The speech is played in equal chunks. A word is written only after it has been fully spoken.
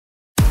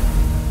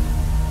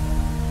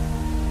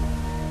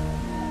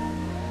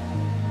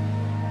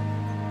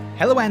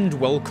Hello and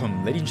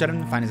welcome, ladies and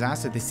gentlemen, finest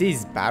asset. This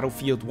is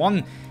Battlefield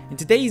 1. In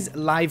today's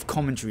live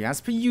commentary,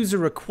 as per user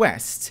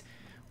request,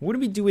 we're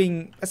going to be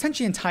doing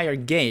essentially an entire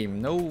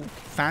game. No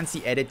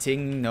fancy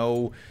editing,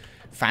 no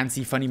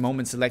fancy funny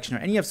moment selection or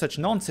any of such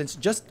nonsense.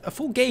 Just a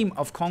full game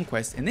of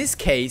Conquest. In this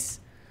case,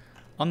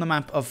 on the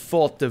map of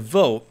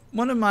Vaux,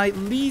 one of my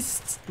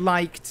least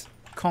liked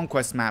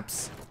Conquest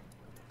maps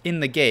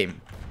in the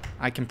game.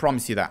 I can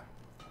promise you that.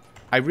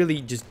 I really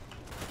just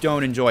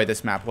don't enjoy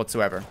this map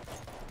whatsoever.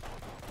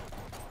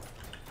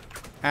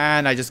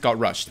 And I just got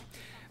rushed.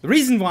 The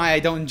reason why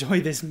I don't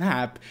enjoy this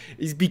map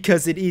is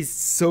because it is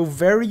so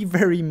very,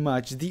 very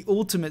much the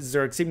ultimate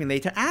Zerg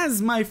simulator,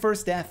 as my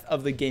first death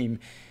of the game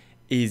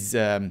is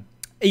a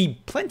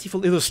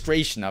plentiful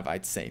illustration of,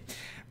 I'd say.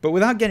 But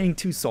without getting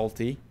too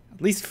salty,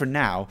 at least for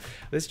now,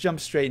 let's jump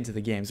straight into the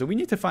game. So we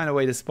need to find a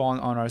way to spawn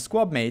on our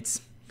squad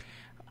mates.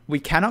 We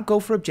cannot go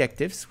for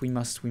objectives. We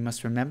must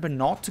remember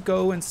not to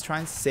go and try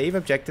and save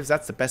objectives.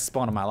 That's the best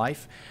spawn of my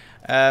life.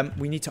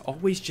 We need to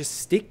always just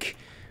stick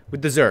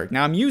with the Zerg.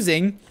 Now I'm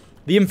using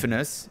the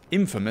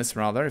infamous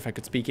rather, if I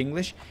could speak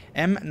English,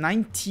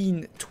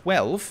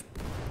 M1912.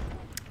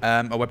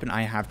 A weapon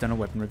I have done a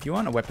weapon review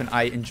on. A weapon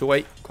I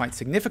enjoy quite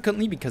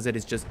significantly because it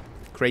is just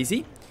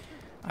crazy.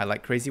 I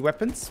like crazy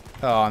weapons.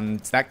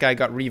 That guy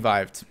got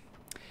revived.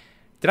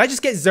 Did I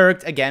just get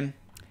Zerged again?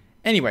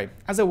 Anyway,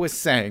 as I was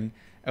saying,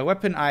 a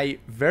weapon I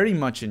very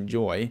much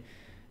enjoy.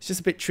 It's just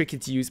a bit tricky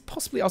to use.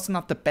 Possibly also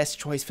not the best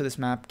choice for this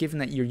map, given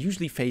that you're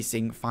usually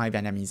facing 5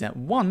 enemies at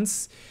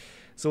once.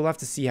 So we'll have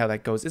to see how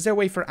that goes. Is there a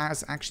way for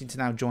us actually to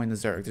now join the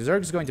Zerg? The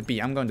Zerg is going to be,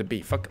 I'm going to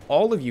be. Fuck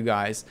all of you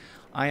guys.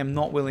 I am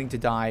not willing to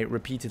die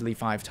repeatedly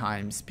 5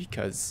 times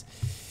because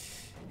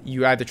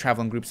you either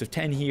travel in groups of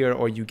 10 here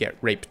or you get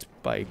raped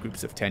by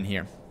groups of 10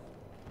 here.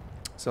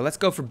 So let's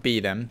go for B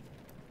then.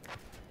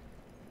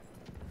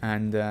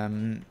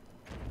 And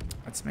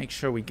let's make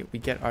sure we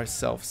get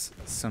ourselves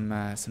some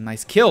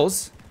nice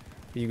kills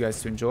for you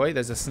guys to enjoy.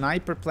 There's a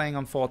sniper playing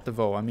on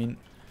Vaux. I mean,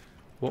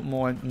 what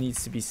more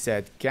needs to be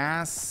said?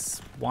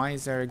 Gas. Why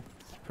is there a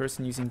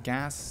person using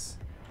gas?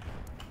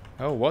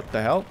 Oh, what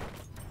the hell?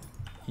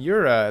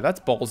 You're,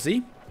 that's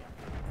ballsy.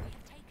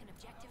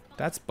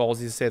 That's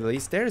ballsy to say the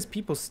least. There's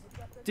people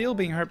still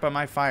being hurt by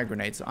my fire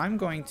grenades. So I'm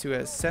going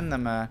to send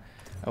them a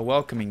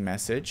welcoming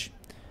message.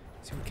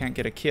 See if we can't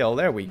get a kill.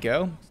 There we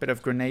go. Bit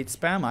of grenade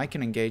spam. I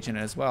can engage in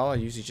it as well. I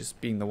usually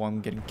just being the one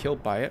getting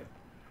killed by it.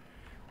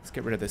 Let's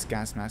get rid of this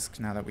gas mask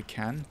now that we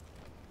can.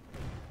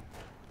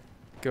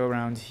 Go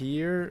around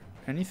here.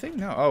 Anything?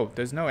 No. Oh,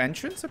 there's no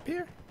entrance up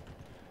here?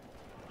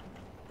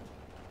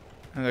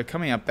 Oh, they're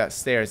coming up that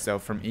stairs though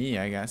from E,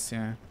 I guess.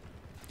 Yeah.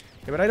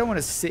 Yeah, but I don't want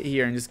to sit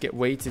here and just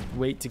wait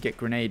to get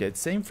grenaded.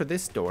 Same for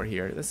this door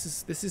here.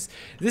 This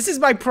is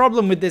my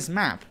problem with this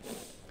map.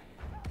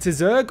 To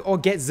Zerg or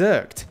get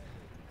Zerged?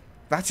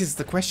 That is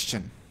the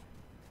question.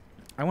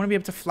 I want to be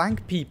able to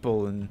flank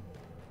people and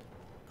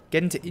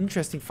get into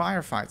interesting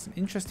firefights. An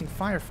interesting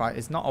firefight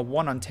is not a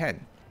 1 on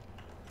 10.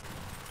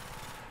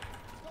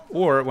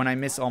 Or when I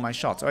miss all my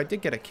shots. Oh, I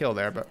did get a kill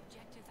there, but...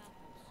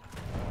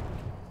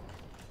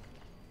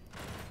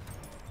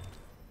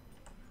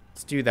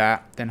 Let's do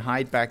that. Then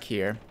hide back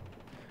here.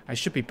 I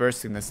should be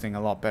bursting this thing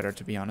a lot better,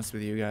 to be honest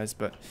with you guys,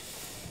 but...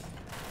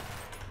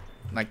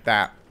 Like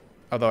that.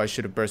 Although I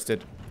should have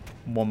bursted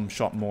 1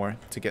 shot more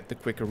to get the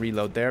quicker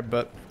reload there,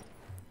 but...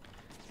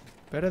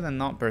 Better than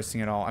not bursting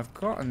at all. I've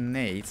got a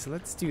nade, so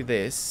let's do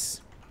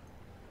this.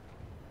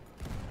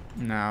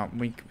 Now,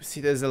 we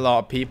see there's a lot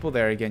of people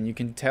there again. You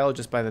can tell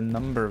just by the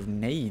number of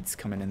nades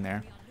coming in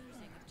there.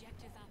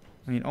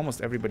 I mean,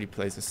 almost everybody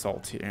plays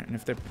assault here. And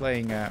if they're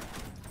playing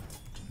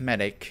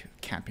medic,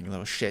 camping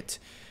little shit,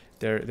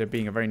 they're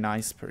being a very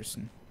nice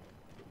person.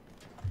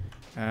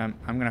 I'm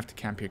going to have to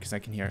camp here because I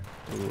can hear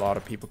a lot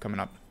of people coming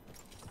up.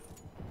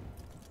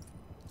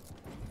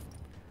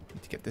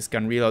 Need to get this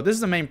gun reload. This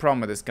is the main problem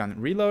with this gun.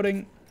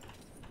 Reloading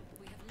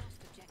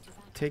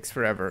takes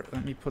forever.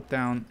 Let me put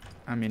down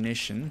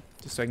ammunition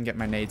just so I can get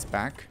my nades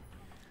back.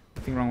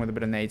 Nothing wrong with a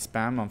bit of nade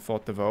spam on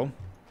Vaux.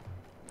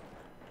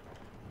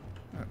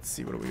 Let's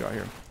see, what do we got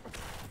here?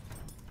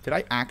 Did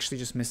I actually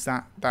just miss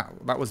that?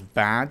 That was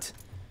bad.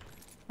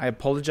 I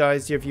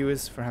apologize, dear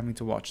viewers, for having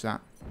to watch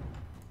that.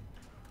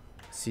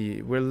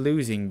 See, we're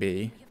losing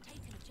B.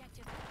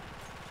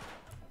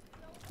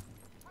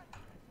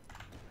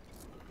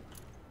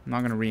 I'm not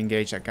going to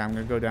re-engage that guy. I'm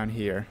going to go down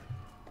here.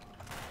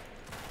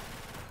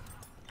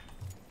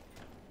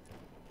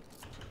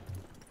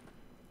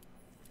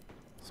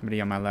 Somebody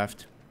on my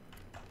left.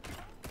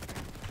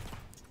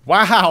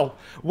 Wow!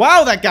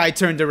 Wow, that guy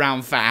turned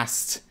around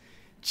fast.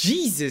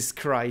 Jesus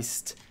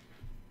Christ.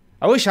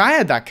 I wish I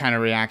had that kind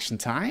of reaction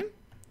time.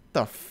 What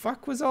the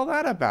fuck was all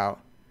that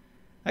about?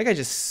 That guy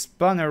just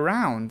spun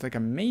around like a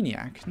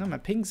maniac. No, my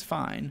ping's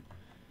fine.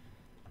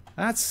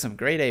 That's some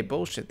grade A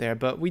bullshit there,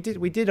 but we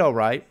did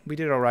alright. We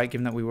did alright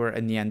given that we were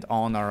in the end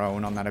on our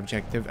own on that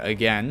objective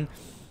again.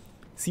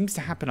 Seems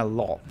to happen a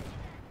lot.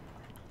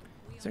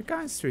 Is there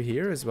guys through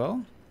here as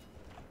well?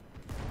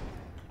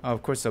 Oh,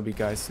 of course there'll be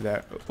guys to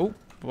that. Oh,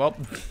 well,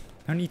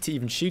 no need to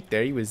even shoot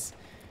there. He was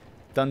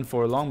done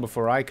for long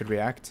before I could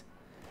react.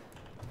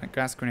 That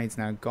gas grenade's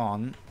now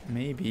gone.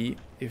 Maybe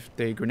if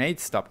the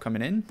grenades stop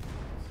coming in,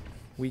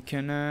 we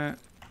can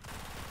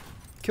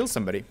kill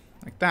somebody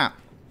like that.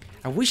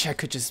 I wish I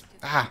could just...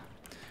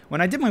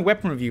 When I did my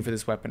weapon review for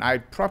this weapon, I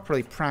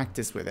properly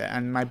practiced with it,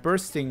 and my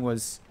bursting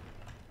was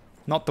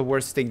not the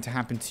worst thing to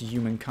happen to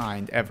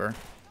humankind ever.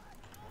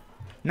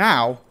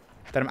 Now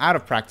that I'm out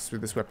of practice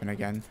with this weapon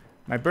again,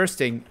 my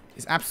bursting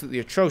is absolutely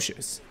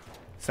atrocious.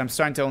 So I'm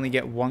starting to only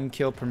get 1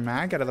 kill per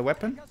mag out of the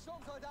weapon,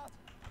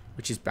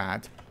 which is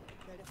bad.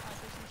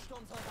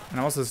 And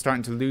I'm also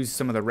starting to lose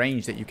some of the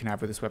range that you can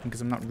have with this weapon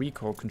because I'm not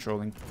recoil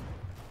controlling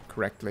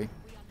correctly.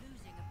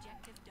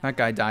 That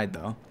guy died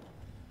though,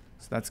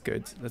 so that's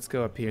good. Let's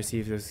go up here, see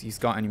if he's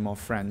got any more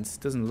friends.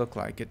 Doesn't look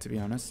like it, to be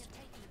honest.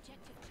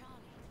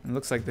 It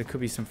looks like there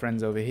could be some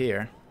friends over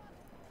here.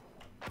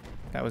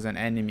 That was an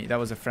enemy. That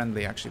was a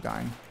friendly actually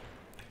dying.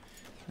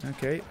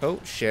 Okay.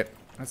 Oh, shit.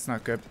 That's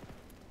not good.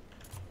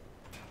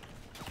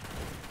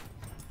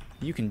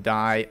 You can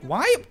die.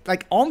 Why?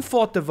 Like, on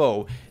Fort de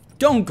Vaux,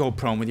 don't go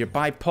prone with your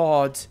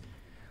bipod.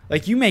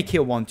 Like, you may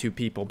kill 1-2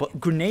 people, but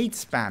grenade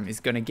spam is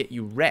going to get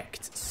you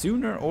wrecked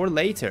sooner or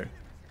later.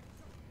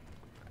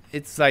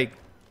 It's like,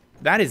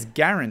 that is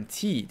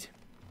guaranteed.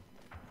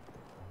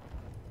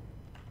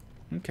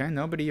 Okay,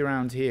 nobody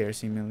around here,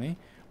 seemingly.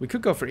 We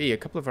could go for E. A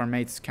couple of our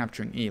mates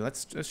capturing E.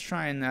 Let's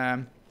try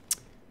and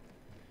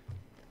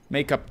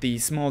make up the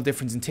small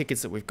difference in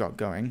tickets that we've got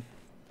going.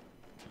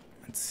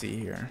 Let's see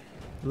here.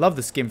 Love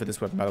the skin for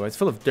this weapon, by the way. It's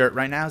full of dirt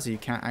right now, so you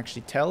can't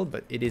actually tell,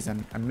 but it is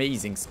an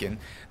amazing skin.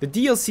 The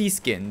DLC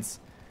skins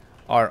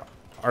are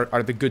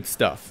the good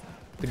stuff.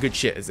 The good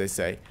shit, as they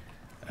say.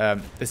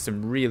 There's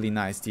some really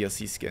nice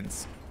DLC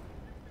skins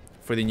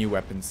for the new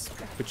weapons,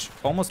 which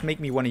almost make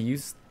me want to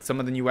use some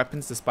of the new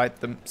weapons, despite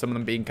some of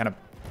them being kind of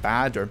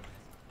bad, or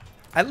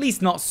at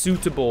least not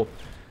suitable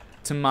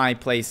to my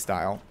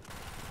playstyle.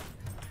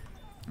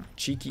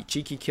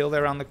 Cheeky kill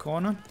there on the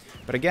corner,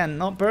 but again,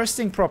 not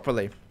bursting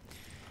properly.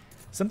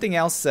 Something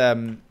else,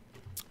 one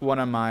of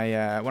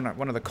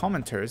the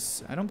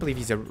commenters, I don't believe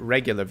he's a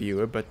regular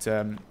viewer, but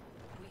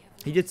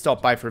he did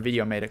stop by for a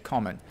video, made a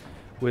comment,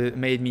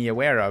 made me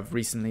aware of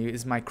recently,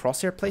 is my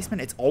crosshair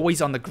placement. It's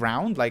always on the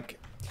ground, like,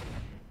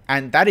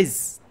 and that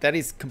is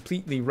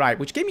completely right,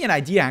 which gave me an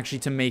idea actually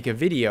to make a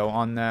video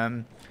on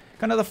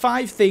kind of the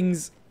 5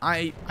 things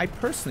I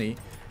personally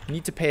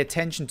need to pay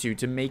attention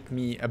to make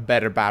me a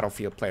better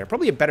Battlefield player.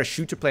 Probably a better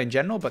shooter player in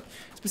general, but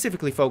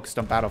specifically focused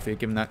on Battlefield,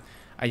 given that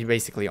I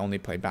basically only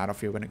play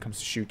Battlefield when it comes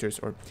to shooters,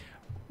 or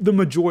the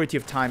majority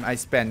of time I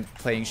spend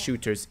playing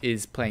shooters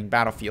is playing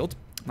Battlefield.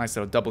 Nice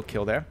little double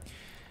kill there.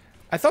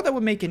 I thought that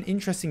would make an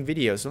interesting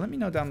video, so let me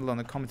know down below in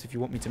the comments if you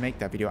want me to make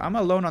that video. I'm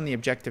alone on the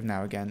objective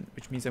now again,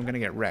 which means I'm going to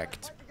get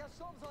wrecked.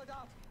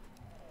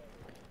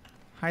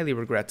 Highly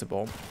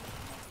regrettable.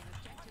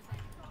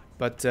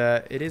 But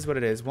it is what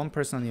it is. 1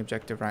 person on the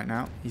objective right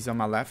now. He's on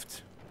my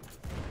left.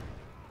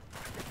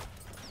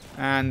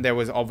 And there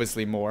was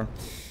obviously more.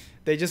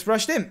 They just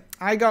rushed in.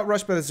 I got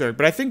rushed by the Zerg,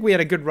 but I think we had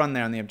a good run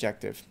there on the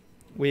objective.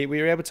 We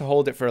were able to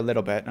hold it for a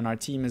little bit, and our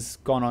team has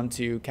gone on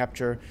to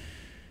capture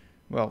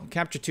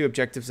 2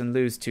 objectives and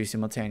lose 2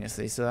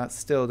 simultaneously. So that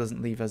still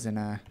doesn't leave us in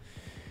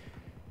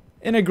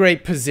a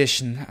great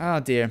position.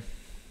 Oh dear.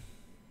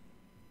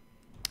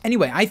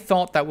 Anyway, I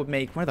thought that would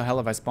make... Where the hell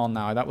have I spawned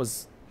now? That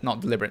was not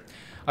deliberate.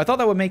 I thought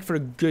that would make for a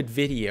good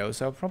video,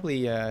 so I'll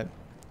probably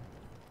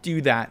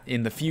do that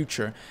in the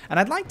future. And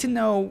I'd like to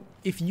know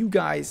if you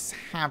guys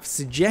have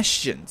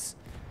suggestions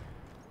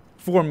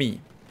for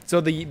me.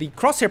 So the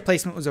crosshair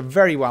placement was a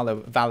very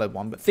valid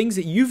one, but things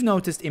that you've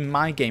noticed in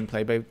my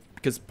gameplay,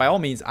 because by all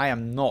means I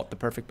am not the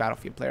perfect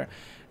Battlefield player,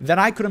 that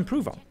I could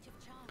improve on.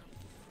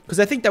 Because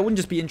I think that wouldn't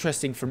just be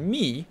interesting for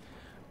me,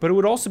 but it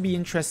would also be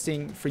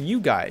interesting for you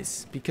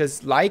guys,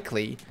 because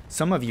likely,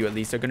 some of you at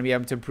least, are going to be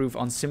able to improve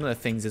on similar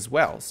things as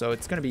well. So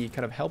it's going to be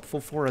kind of helpful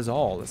for us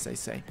all, as they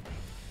say.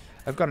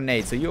 I've got a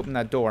nade, so you open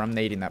that door, I'm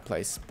nading that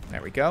place. There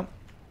we go.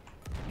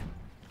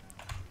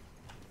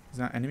 Is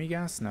that enemy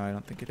gas? No, I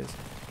don't think it is.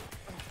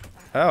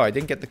 Oh, I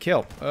didn't get the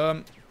kill.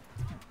 And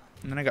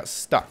then I got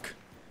stuck.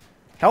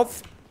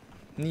 Health.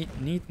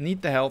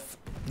 Need the health.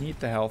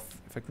 Need the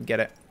health, if I can get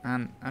it.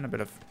 And a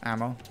bit of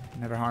ammo.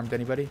 Never harmed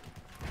anybody.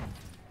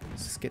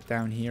 Let's just get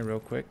down here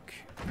real quick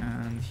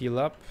and heal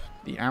up.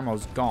 The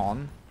ammo's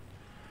gone.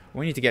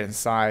 We need to get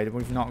inside.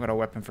 We've not got a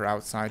weapon for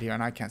outside here,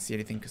 and I can't see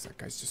anything because that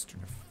guy's just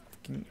doing a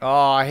fucking...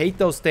 Oh, I hate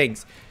those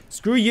things.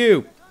 Screw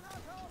you.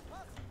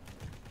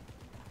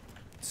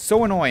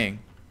 So annoying.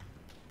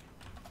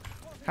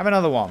 Have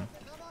another one.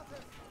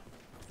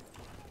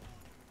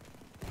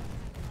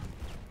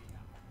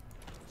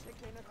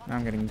 Now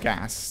I'm getting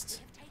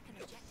gassed.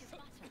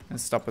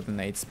 Let's stop with the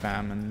nade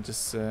spam and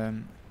just...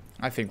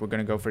 I think we're going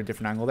to go for a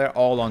different angle. They're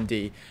all on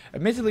D.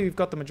 Admittedly, we've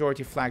got the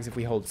majority of flags if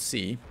we hold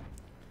C.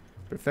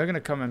 But if they're going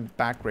to come and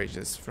back rage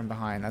us from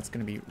behind, that's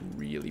going to be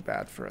really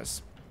bad for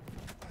us.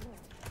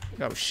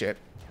 Oh, shit.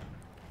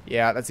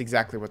 Yeah, that's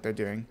exactly what they're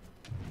doing.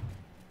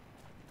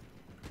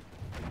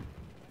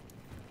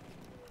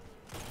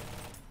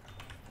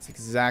 That's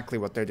exactly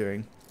what they're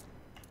doing.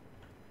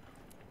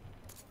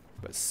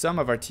 But some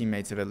of our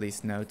teammates have at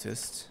least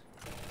noticed.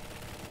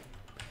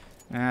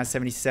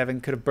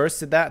 77. Could have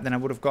bursted that, then I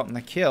would have gotten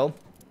the kill.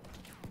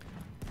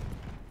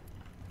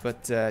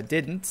 But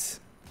didn't.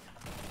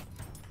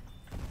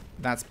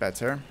 That's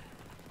better.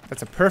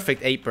 That's a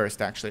perfect 8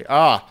 burst, actually.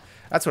 Ah,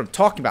 that's what I'm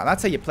talking about.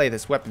 That's how you play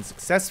this weapon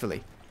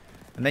successfully.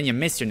 And then you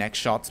miss your next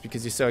shots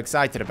because you're so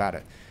excited about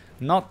it.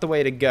 Not the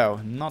way to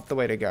go. Not the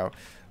way to go.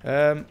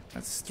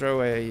 Let's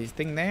throw a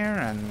thing there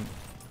and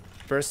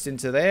burst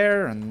into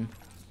there. And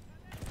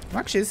well,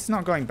 actually, this is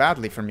not going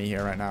badly for me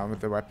here right now with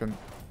the weapon.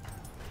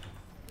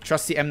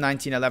 Trusty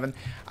M1911.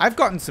 I've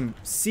gotten some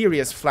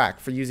serious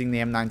flack for using the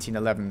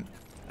M1911.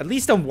 At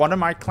least on one of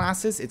my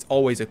classes, it's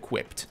always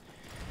equipped.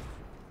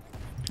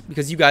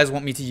 Because you guys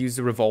want me to use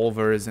the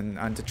revolvers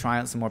and to try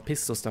out some more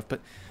pistol stuff.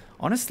 But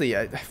honestly,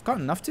 I've got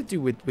enough to do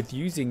with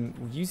using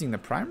the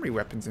primary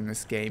weapons in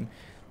this game.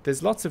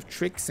 There's lots of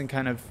tricks and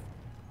kind of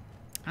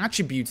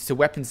attributes to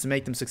weapons to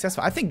make them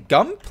successful. I think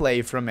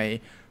gunplay from a,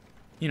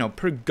 you know,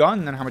 per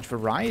gun and how much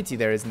variety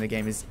there is in the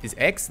game is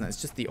excellent.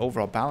 It's just the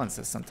overall balance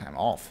is sometimes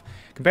off.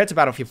 Compared to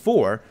Battlefield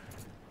 4,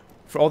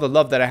 for all the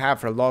love that I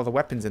have for a lot of the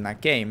weapons in that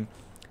game,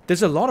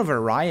 there's a lot of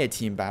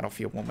variety in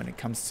Battlefield 1 when it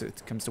comes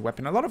to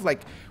weapon. A lot of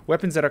like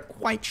weapons that are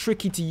quite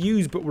tricky to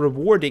use but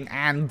rewarding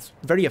and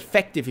very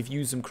effective if you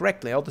use them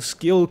correctly. All the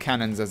skill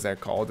cannons, as they're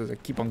called, as I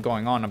keep on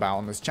going on about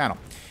on this channel.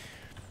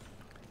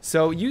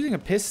 So using a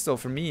pistol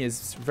for me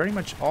is very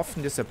much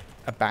often just a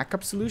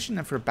backup solution.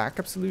 And for a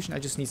backup solution, I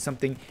just need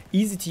something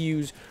easy to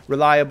use,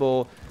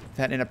 reliable,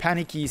 that in a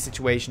panicky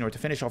situation or to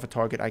finish off a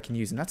target I can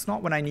use. And that's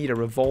not when I need a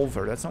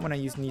revolver. That's not when I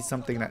need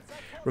something that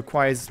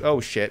requires,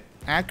 oh shit,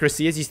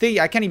 accuracy. As you see,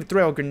 I can't even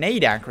throw a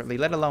grenade accurately,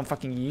 let alone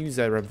fucking use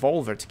a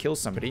revolver to kill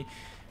somebody.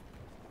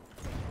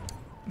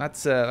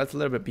 That's a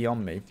little bit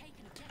beyond me.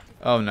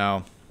 Oh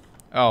no.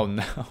 Oh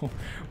no.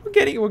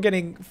 We're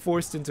getting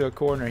forced into a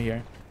corner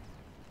here.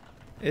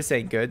 This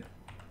ain't good.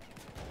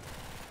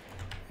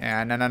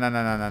 Yeah, no.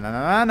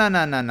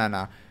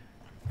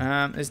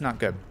 It's not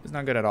good. It's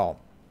not good at all.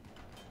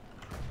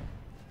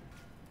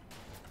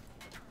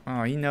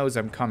 Oh, he knows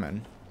I'm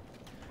coming.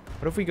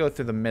 What if we go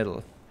through the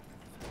middle?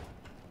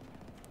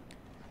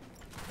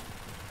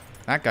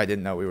 That guy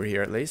didn't know we were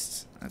here, at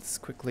least. Let's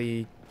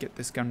quickly get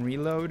this gun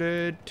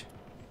reloaded.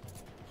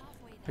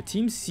 Our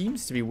team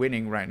seems to be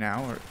winning right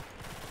now, or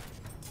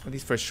at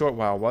least for a short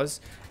while was.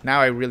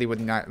 Now I really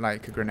would not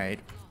like a grenade.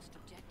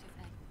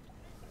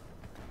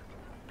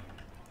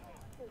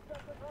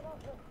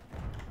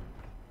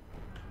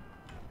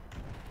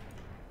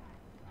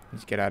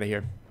 Let's get out of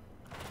here.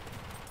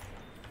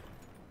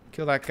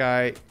 Kill that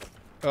guy.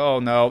 Oh,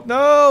 no.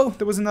 No!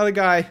 There was another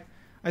guy.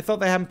 I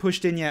thought they hadn't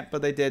pushed in yet,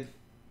 but they did.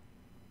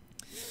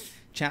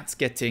 Chat's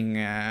getting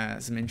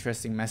some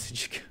interesting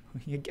message.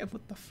 You get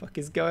what the fuck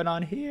is going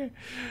on here?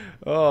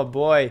 Oh,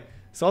 boy.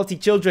 Salty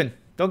children.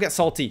 Don't get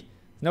salty.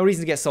 No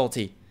reason to get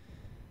salty.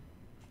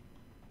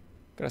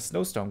 Got a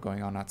snowstorm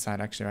going on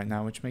outside, actually, right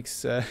now, which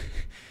makes...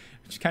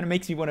 which kind of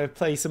makes me want to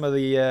play some of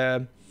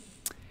the...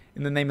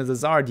 In the Name of the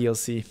Tsar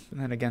DLC.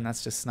 And then again,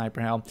 that's just sniper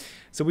hell.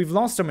 So we've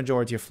lost our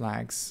majority of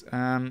flags.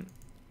 I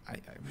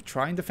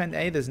try and defend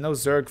A. There's no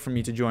Zerg for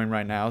me to join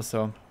right now,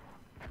 so...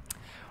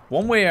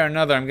 One way or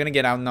another, I'm going to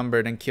get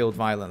outnumbered and killed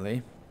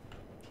violently.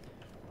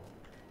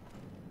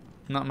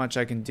 Not much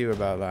I can do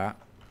about that.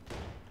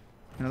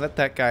 I'm going to let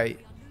that guy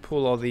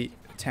pull all the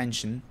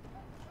attention.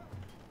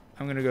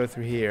 I'm going to go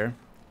through here.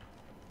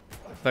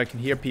 If I can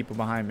hear people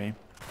behind me.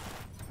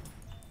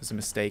 That's a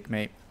mistake,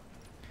 mate.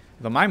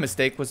 Though my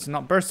mistake was to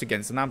not burst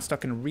again, so now I'm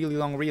stuck in a really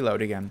long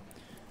reload again.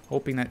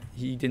 Hoping that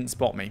he didn't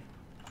spot me.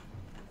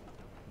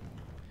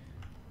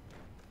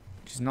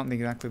 Which is not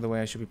exactly the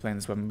way I should be playing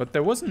this weapon. But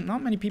there wasn't,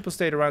 not many people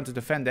stayed around to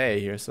defend A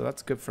here, so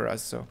that's good for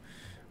us. So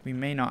we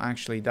may not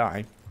actually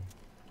die.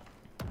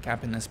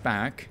 Capping this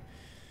back.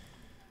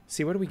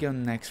 See, where do we go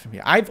next from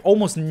here? I've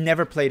almost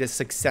never played a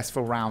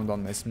successful round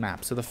on this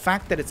map. So the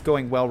fact that it's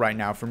going well right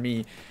now for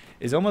me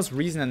is almost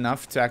reason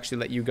enough to actually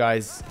let you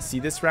guys see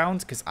this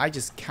round, because I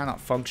just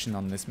cannot function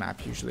on this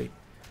map usually.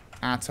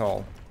 At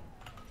all.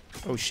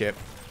 Oh shit.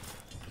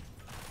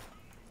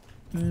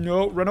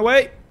 No, run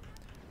away!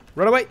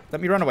 Run away! Let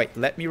me run away.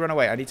 Let me run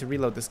away. I need to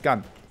reload this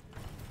gun.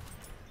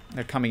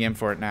 They're coming in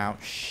for it now.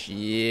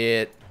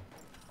 Shit.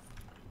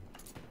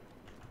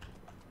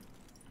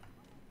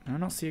 I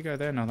don't see a guy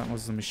there. No, that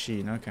was the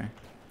machine. Okay.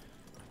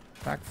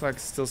 Back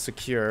flag's still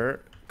secure.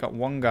 Got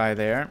one guy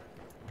there.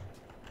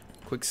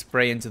 Quick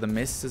spray into the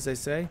mist, as they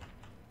say.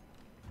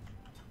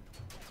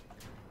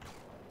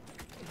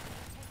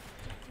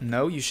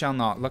 No, you shall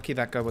not. Lucky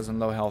that guy was on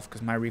low health,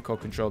 because my recoil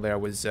control there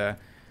was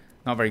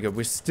not very good.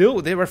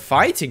 They were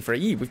fighting for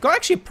E. We've got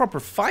actually a proper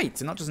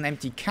fight, and not just an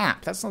empty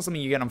cap. That's not something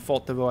you get on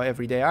Fault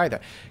every day either.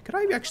 Could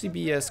I actually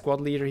be a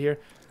squad leader here?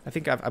 I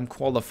think I'm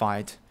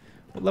qualified.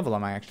 What level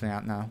am I actually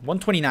at now?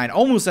 129.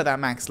 Almost at that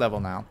max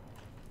level now.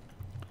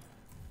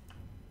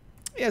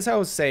 Yeah, as I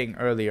was saying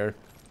earlier,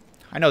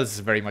 I know this is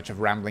very much a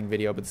rambling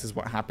video, but this is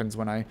what happens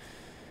when I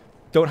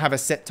don't have a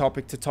set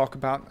topic to talk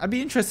about. I'd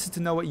be interested to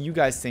know what you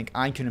guys think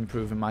I can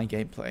improve in my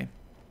gameplay.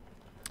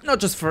 Not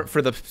just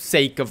for the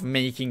sake of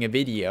making a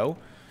video,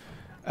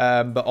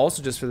 but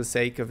also just for the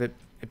sake of it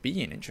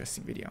being an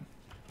interesting video.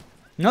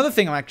 Another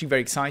thing I'm actually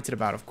very excited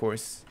about, of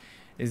course,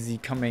 is the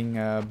coming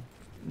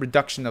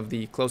reduction of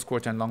the close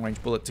quarter and long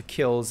range bullet to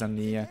kills, and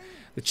the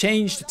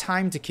change to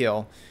time to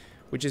kill,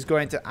 which is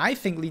going to, I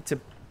think, lead to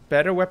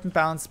better weapon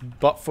balance,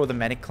 but for the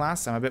medic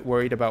class. I'm a bit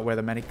worried about where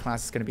the medic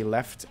class is going to be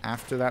left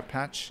after that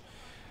patch.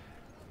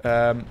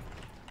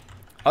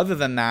 Other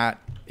than that,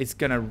 it's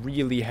going to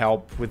really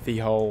help with the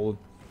whole,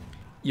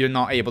 you're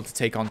not able to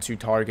take on 2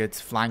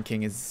 targets.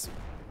 Flanking is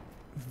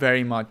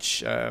very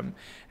much a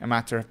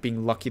matter of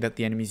being lucky that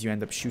the enemies you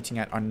end up shooting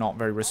at are not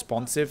very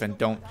responsive and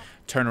don't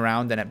turn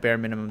around and at bare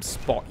minimum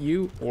spot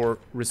you or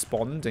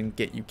respond and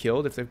get you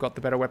killed if they've got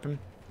the better weapon.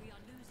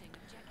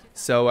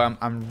 So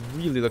I'm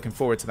really looking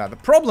forward to that. The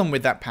problem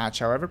with that patch,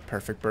 however,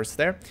 perfect burst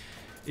there,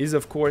 is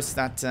of course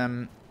that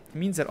it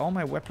means that all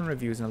my weapon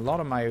reviews and a lot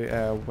of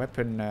my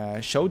weapon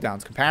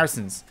showdowns,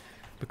 comparisons,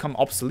 become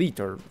obsolete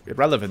or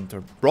irrelevant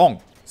or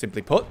wrong,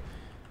 simply put.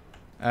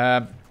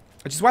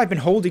 Which is why I've been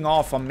holding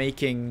off on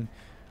making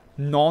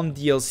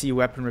non-DLC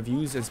weapon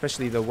reviews,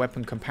 especially the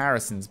weapon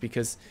comparisons,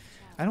 because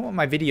I don't want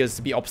my videos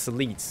to be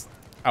obsolete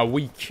a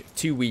week,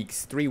 2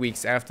 weeks, 3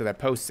 weeks after they're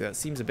posted. It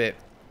seems a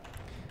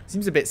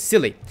bit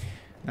silly.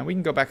 Now we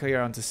can go back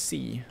here onto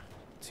C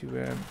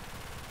to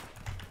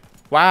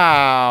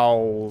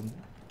wow,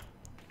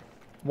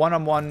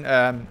 one-on-one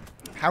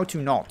how to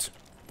not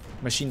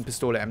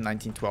Maschinenpistole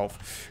M1912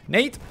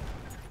 nade.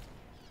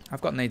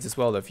 I've got nades as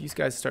well though. If you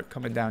guys start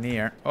coming down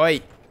here,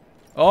 oi,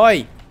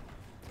 oi.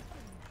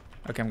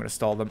 Okay, I'm gonna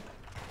stall them.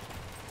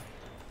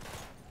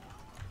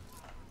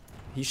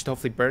 He should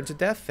hopefully burn to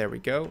death. There we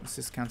go.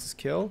 This counts as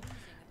kill.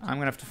 I'm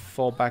gonna have to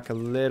fall back a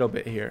little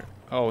bit here.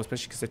 Oh,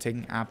 especially because they're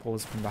taking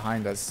apples from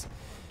behind us.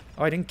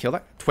 Oh, I didn't kill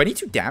that.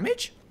 22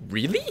 damage?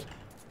 Really?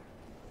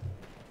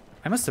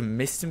 I must have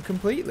missed him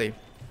completely.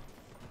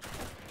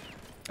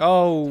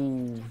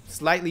 Oh,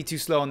 slightly too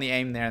slow on the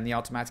aim there, and the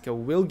Automatica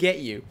will get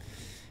you.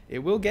 It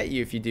will get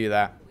you if you do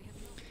that.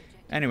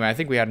 Anyway, I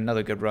think we had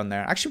another good run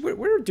there. Actually,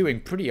 we're doing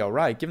pretty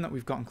alright, given that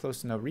we've gotten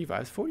close to no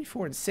revives.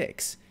 44 and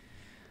 6.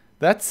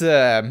 That's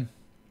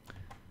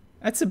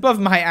above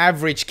my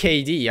average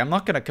KD. I'm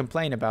not going to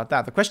complain about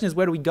that. The question is,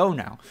 where do we go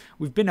now?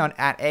 We've been on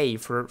at A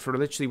for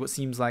literally what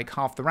seems like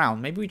half the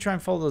round. Maybe we try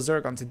and follow the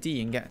Zerg onto D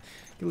and get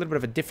a little bit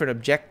of a different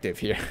objective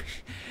here.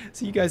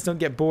 So you guys don't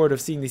get bored of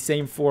seeing the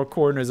same 4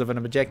 corners of an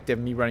objective,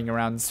 me running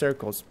around in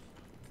circles.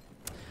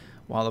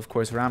 While, of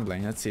course,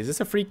 rambling. Let's see. Is this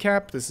a free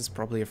cap? This is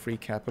probably a free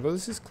cap. Although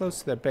this is close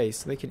to their base,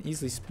 so they can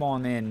easily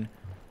spawn in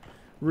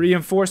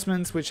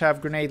reinforcements which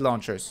have grenade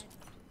launchers.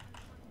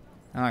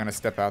 I'm not going to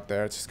step out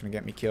there. It's just going to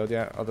get me killed.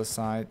 Yeah, other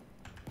side.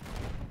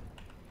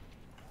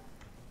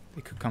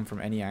 They could come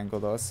from any angle,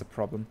 though. That's the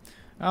problem.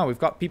 Oh, we've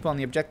got people on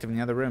the objective in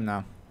the other room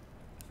now.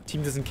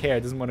 Team doesn't care.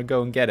 Doesn't want to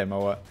go and get him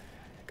or what?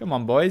 Come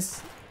on,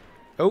 boys.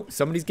 Oh,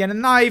 somebody's getting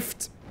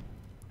knifed.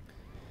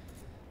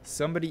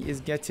 Somebody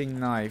is getting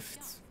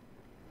knifed.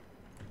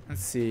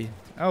 Let's see.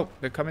 Oh,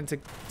 they're coming to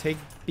take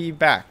B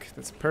back.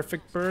 That's a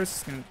perfect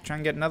burst. Gonna try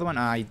and get another one.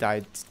 Ah, he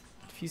died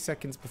a few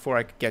seconds before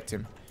I could get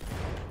him.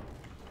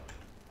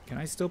 Can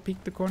I still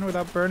peek the corner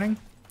without burning?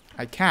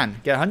 I can.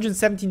 Get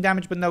 117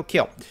 damage, but no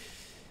kill.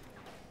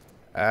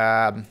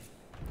 Right.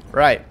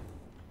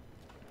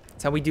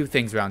 That's how we do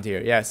things around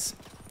here. Yes.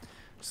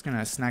 Just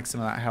gonna snag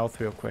some of that health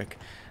real quick.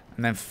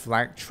 And then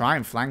try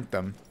and flank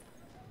them.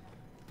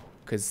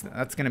 Because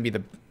that's gonna be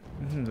the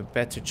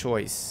better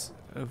choice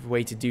of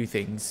way to do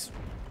things.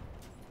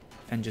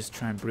 And just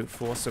try and brute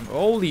force them.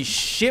 Holy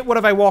shit, what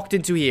have I walked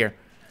into here?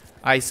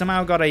 I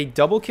somehow got a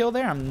double kill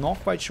there. I'm not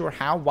quite sure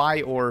how,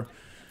 why, or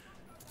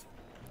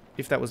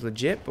if that was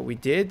legit, but we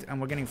did. And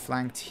we're getting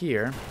flanked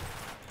here.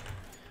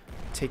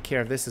 Take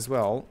care of this as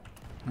well.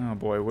 Oh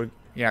boy,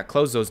 yeah,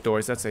 close those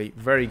doors. That's a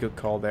very good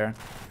call there.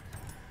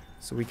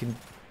 So we can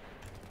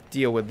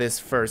deal with this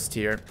first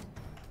here.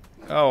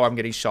 Oh, I'm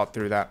getting shot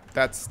through that.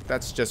 That's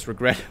just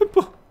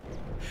regrettable.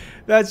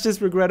 That's just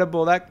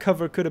regrettable. That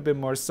cover could have been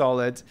more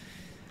solid.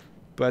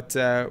 But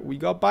we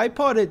got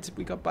bipoded.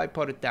 We got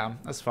bipoded down.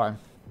 That's fine.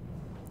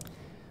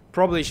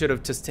 Probably should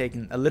have just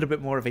taken a little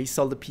bit more of a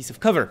solid piece of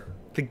cover.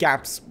 The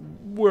gaps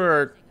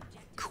were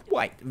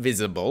quite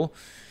visible.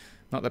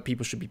 Not that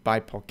people should be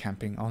bipod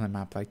camping on a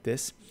map like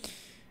this.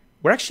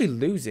 We're actually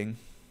losing,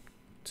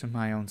 to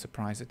my own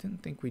surprise. I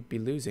didn't think we'd be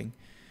losing.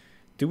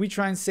 Do we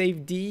try and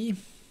save D?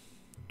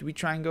 Do we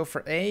try and go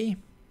for A?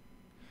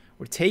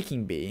 We're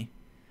taking B.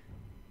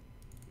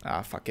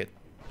 Ah, fuck it.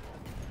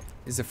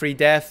 It's a free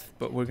death,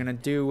 but we're gonna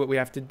do what we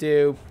have to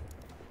do.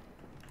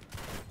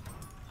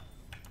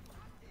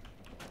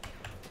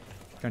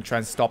 Gonna try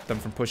and stop them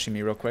from pushing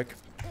me real quick.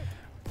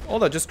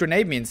 Although, just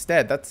grenade me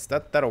instead.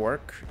 That'll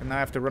work. And now I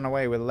have to run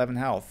away with 11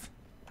 health.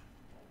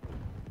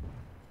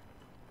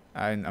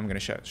 I'm gonna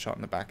shot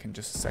in the back in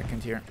just a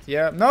second here.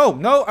 Yeah,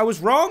 no, I was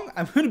wrong.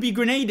 I'm gonna be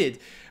grenaded.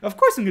 Of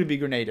course I'm gonna be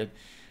grenaded.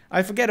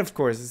 I forget, of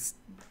course. It's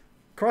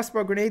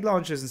crossbow grenade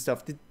launchers and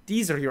stuff.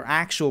 These are your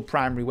actual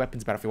primary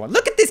weapons, Battlefield 1.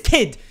 Look at this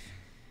kid!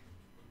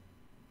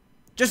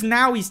 Just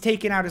now he's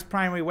taken out his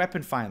primary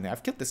weapon finally.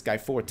 I've killed this guy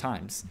 4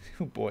 times.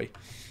 Oh boy.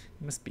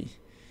 Must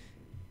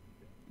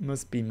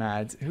be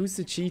mad. Who's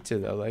the cheater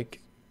though? Like,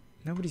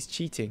 nobody's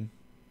cheating.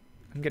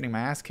 I'm getting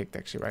my ass kicked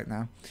actually right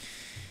now.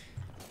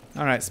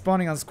 Alright,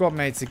 spawning on squad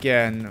mates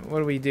again.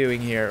 What are we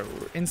doing here?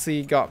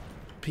 Instantly got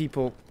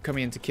people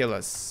coming in to kill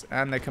us.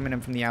 And they're coming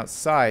in from the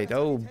outside.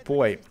 Oh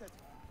boy.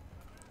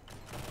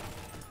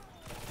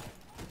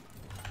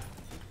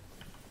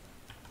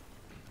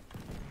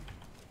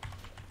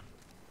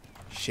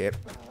 Shit.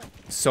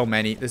 So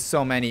many. There's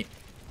so many.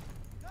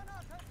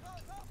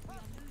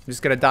 I'm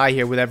just gonna die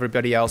here with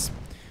everybody else.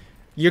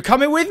 You're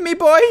coming with me,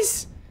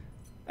 boys?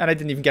 And I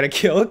didn't even get a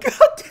kill. God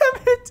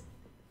damn it.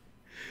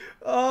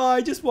 Oh,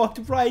 I just walked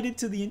right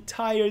into the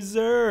entire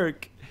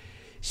Zerg.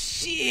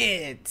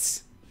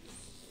 Shit.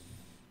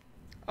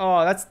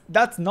 Oh,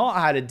 that's not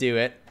how to do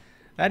it.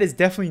 That is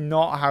definitely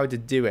not how to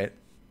do it.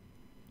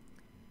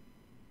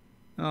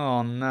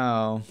 Oh,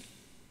 no.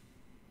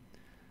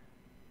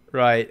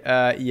 Right,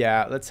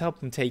 yeah, let's help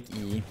them take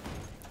E.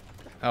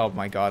 Oh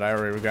my god, I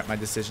already regret my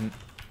decision.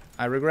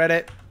 I regret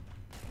it.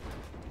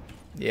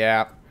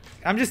 Yeah.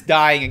 I'm just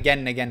dying again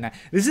and again now.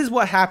 This is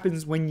what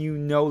happens when you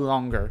no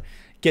longer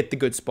get the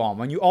good spawn.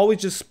 When you always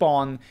just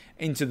spawn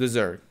into the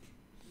Zerg.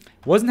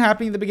 Wasn't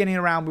happening at the beginning of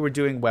the round, we were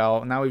doing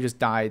well. Now we've just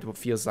died what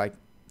feels like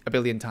a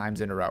billion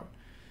times in a row.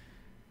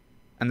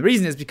 And the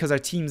reason is because our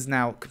team's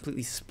now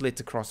completely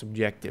split across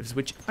objectives,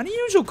 which on a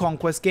usual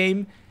conquest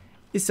game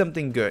is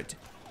something good.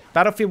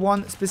 Battlefield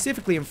 1,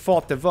 specifically in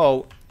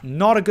Vaux,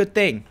 not a good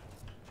thing.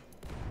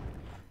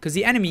 Because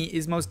the enemy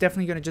is most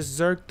definitely going to just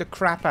zerg the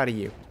crap out of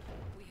you.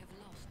 We have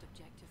lost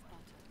objective button.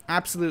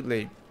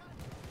 Absolutely.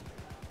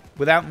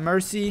 Without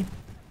mercy.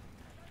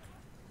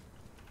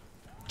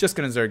 Just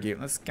going to zerg you.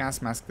 Let's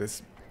gas mask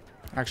this.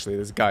 Actually,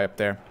 there's a guy up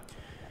there.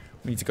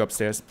 We need to go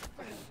upstairs.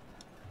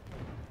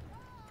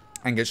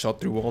 And get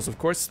shot through walls, of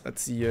course.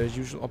 That's the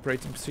usual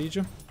operating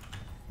procedure.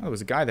 Oh, there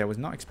was a guy there. I was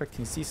not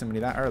expecting to see somebody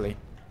that early.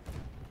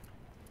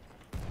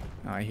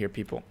 Oh, I hear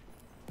people.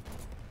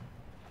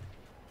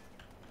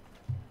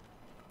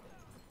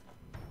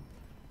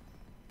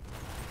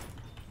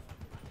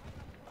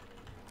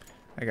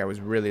 That guy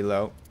was really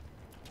low.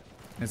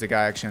 There's a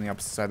guy actually on the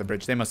opposite side of the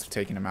bridge. They must have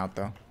taken him out,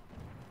 though.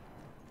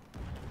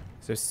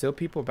 Is there still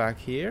people back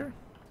here?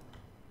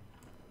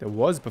 There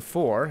was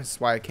before.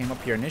 That's why I came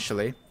up here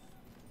initially.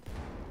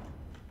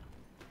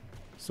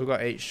 Still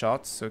got 8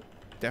 shots, so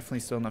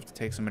definitely still enough to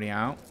take somebody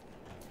out.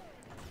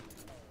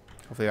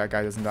 Hopefully that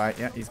guy doesn't die.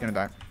 Yeah, he's gonna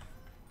die.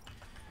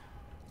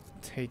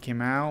 Take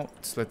him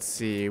out. Let's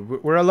see.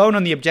 We're alone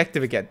on the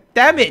objective again.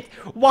 Damn it!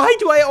 Why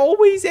do I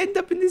always end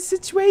up in these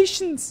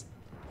situations?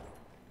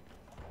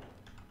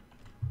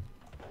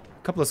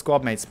 A couple of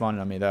squad mates spawned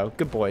on me, though.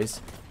 Good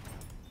boys.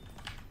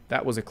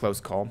 That was a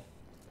close call.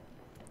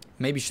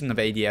 Maybe shouldn't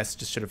have ADS.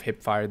 Just should have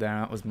hip fired there.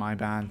 That was my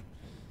bad.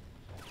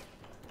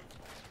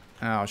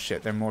 Oh,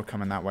 shit. There are more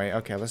coming that way.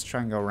 Okay, let's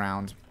try and go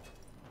around.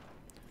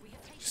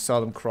 Just saw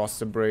them cross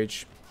the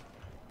bridge.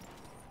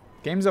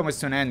 Game's almost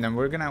to an end, and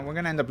we're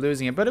gonna end up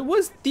losing it. But it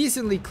was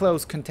decently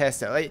close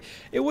contested. Like,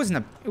 it was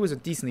a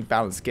decently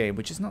balanced game,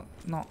 which is not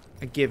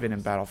a given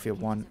in Battlefield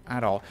 1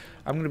 at all.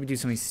 I'm gonna be doing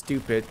something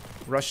stupid.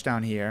 Rush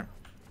down here,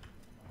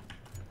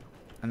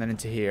 and then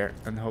into here,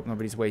 and hope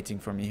nobody's waiting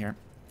for me here.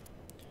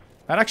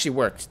 That actually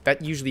worked.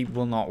 That usually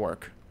will not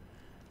work.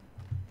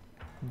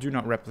 Do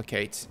not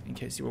replicate, in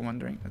case you were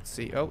wondering. Let's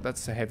see. Oh,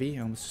 that's a heavy.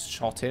 I almost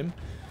shot him.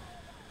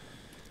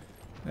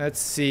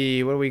 Let's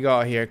see, what do we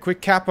got here? Quick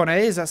cap on A,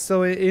 is that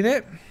still in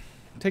it?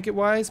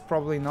 Ticket-wise,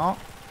 probably not.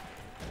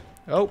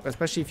 Oh,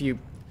 especially if you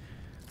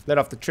let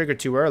off the trigger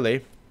too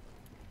early.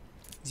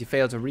 As you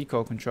fail to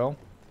recoil control.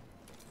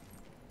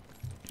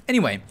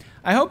 Anyway,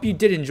 I hope you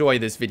did enjoy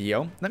this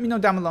video. Let me know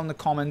down below in the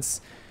comments,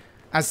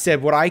 as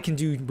said, what I can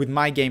do with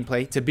my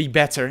gameplay to be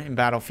better in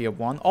Battlefield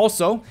 1.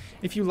 Also,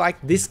 if you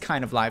like this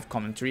kind of live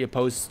commentary,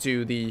 opposed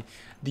to the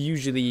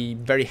usually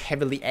very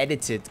heavily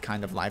edited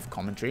kind of live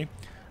commentary,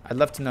 I'd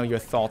love to know your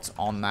thoughts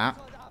on that.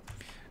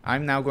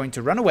 I'm now going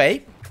to run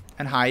away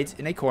and hide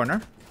in a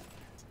corner.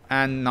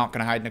 And not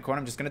going to hide in a corner,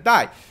 I'm just going to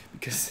die.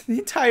 Because the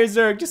entire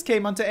Zerg just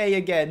came onto A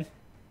again.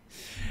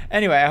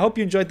 Anyway, I hope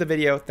you enjoyed the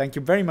video. Thank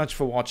you very much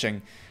for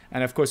watching.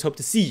 And of course, hope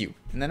to see you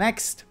in the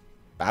next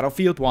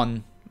Battlefield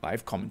 1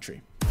 live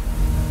commentary.